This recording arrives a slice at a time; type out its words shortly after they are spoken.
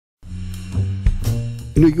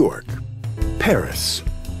New York, Paris,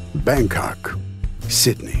 Bangkok,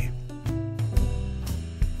 Sydney.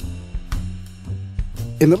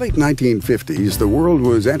 In the late 1950s, the world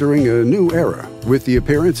was entering a new era with the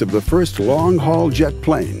appearance of the first long-haul jet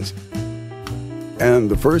planes and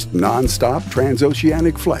the first non-stop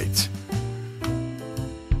transoceanic flights.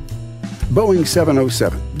 Boeing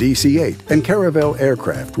 707, DC-8, and Caravelle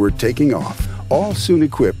aircraft were taking off, all soon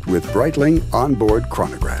equipped with Breitling onboard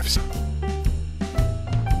chronographs.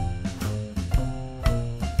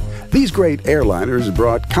 These great airliners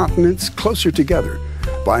brought continents closer together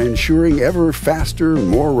by ensuring ever faster,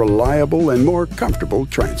 more reliable, and more comfortable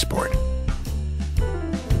transport.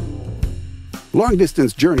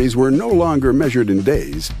 Long-distance journeys were no longer measured in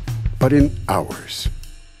days, but in hours.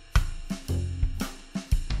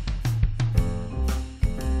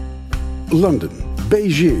 London,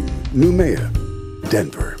 Beijing, Noumea,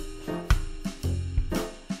 Denver.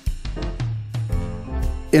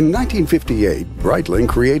 In 1958, Breitling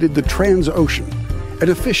created the Transocean, an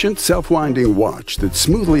efficient self-winding watch that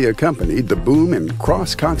smoothly accompanied the boom in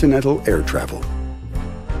cross-continental air travel,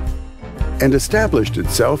 and established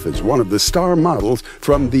itself as one of the star models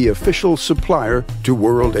from the official supplier to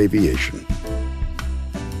world aviation.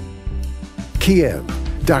 Kiev,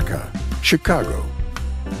 Dhaka, Chicago,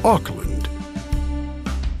 Auckland.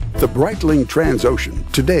 The Breitling Transocean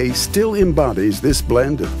today still embodies this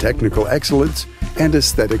blend of technical excellence and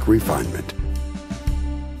aesthetic refinement.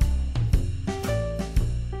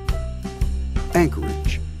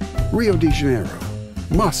 Anchorage, Rio de Janeiro,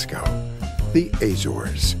 Moscow, the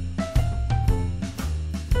Azores.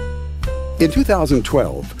 In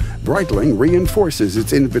 2012, Breitling reinforces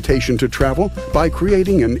its invitation to travel by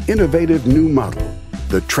creating an innovative new model,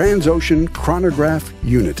 the Transocean Chronograph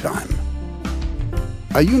Unitime.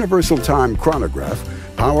 A universal time chronograph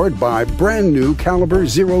powered by brand new caliber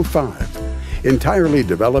 05, entirely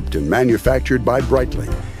developed and manufactured by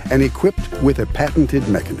Breitling and equipped with a patented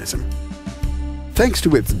mechanism. Thanks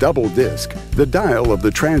to its double disc, the dial of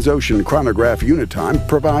the Transocean Chronograph Unitime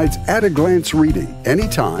provides at-a-glance reading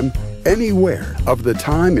anytime, anywhere of the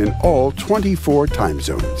time in all 24 time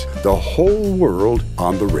zones, the whole world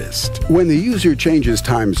on the wrist. When the user changes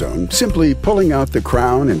time zone, simply pulling out the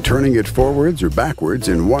crown and turning it forwards or backwards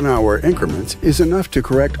in 1-hour increments is enough to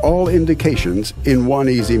correct all indications in one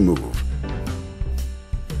easy move.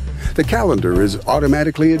 The calendar is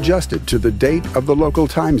automatically adjusted to the date of the local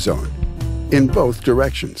time zone, in both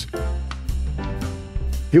directions.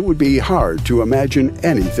 It would be hard to imagine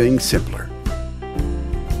anything simpler.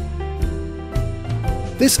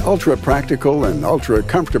 This ultra-practical and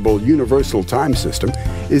ultra-comfortable universal time system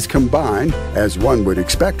is combined, as one would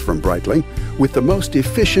expect from Breitling, with the most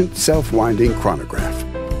efficient self-winding chronograph.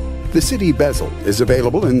 The city bezel is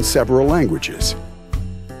available in several languages.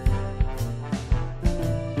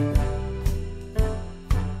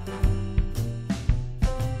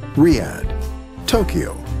 Riyadh,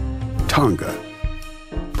 Tokyo, Tonga,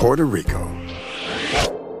 Puerto Rico.